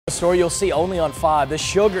A story you'll see only on 5. The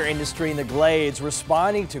sugar industry in the Glades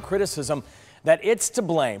responding to criticism that it's to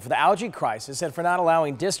blame for the algae crisis and for not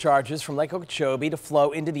allowing discharges from Lake Okeechobee to flow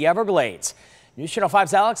into the Everglades. News Channel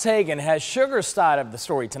 5's Alex Hagan has sugar side of the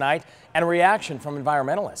story tonight and a reaction from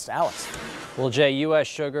environmentalists. Alex. Well, Jay, U.S.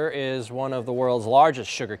 Sugar is one of the world's largest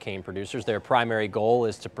sugarcane producers. Their primary goal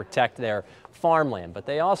is to protect their farmland, but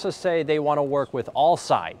they also say they want to work with all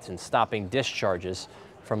sides in stopping discharges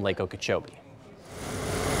from Lake Okeechobee.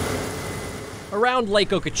 Around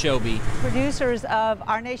Lake Okeechobee, producers of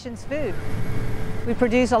our nation's food. We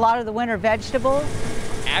produce a lot of the winter vegetables.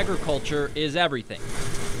 Agriculture is everything.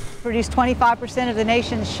 Produce 25% of the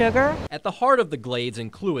nation's sugar. At the heart of the Glades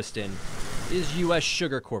in Clewiston is U.S.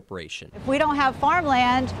 Sugar Corporation. If we don't have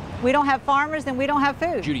farmland, we don't have farmers, then we don't have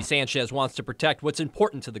food. Judy Sanchez wants to protect what's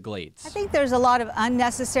important to the Glades. I think there's a lot of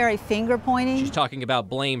unnecessary finger pointing. She's talking about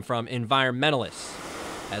blame from environmentalists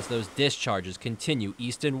as those discharges continue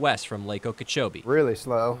east and west from Lake Okeechobee. Really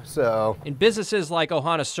slow, so. And businesses like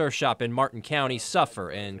Ohana Surf Shop in Martin County suffer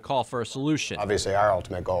and call for a solution. Obviously, our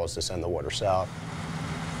ultimate goal is to send the water south.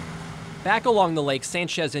 Back along the lake,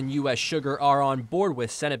 Sanchez and U.S. Sugar are on board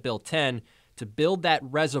with Senate Bill 10 to build that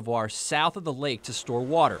reservoir south of the lake to store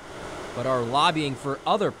water, but are lobbying for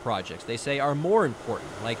other projects they say are more important,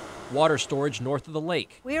 like water storage north of the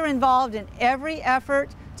lake. We are involved in every effort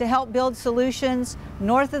to help build solutions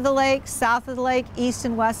north of the lake, south of the lake, east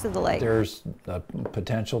and west of the lake. There's a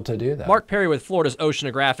potential to do that. Mark Perry with Florida's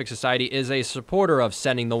Oceanographic Society is a supporter of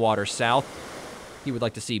sending the water south. He would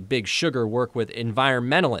like to see Big Sugar work with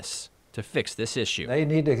environmentalists to fix this issue. They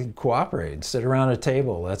need to cooperate, sit around a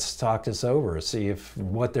table, let's talk this over, see if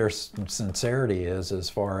what their sincerity is as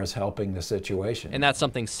far as helping the situation. And that's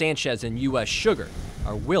something Sanchez and U.S. Sugar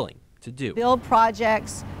are willing to do. Build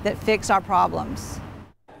projects that fix our problems.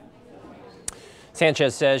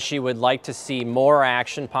 Sanchez says she would like to see more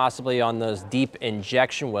action, possibly on those deep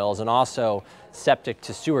injection wells and also septic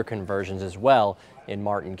to sewer conversions as well in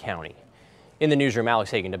Martin County. In the newsroom,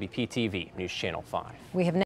 Alex Hagan, WPTV News Channel 5. We have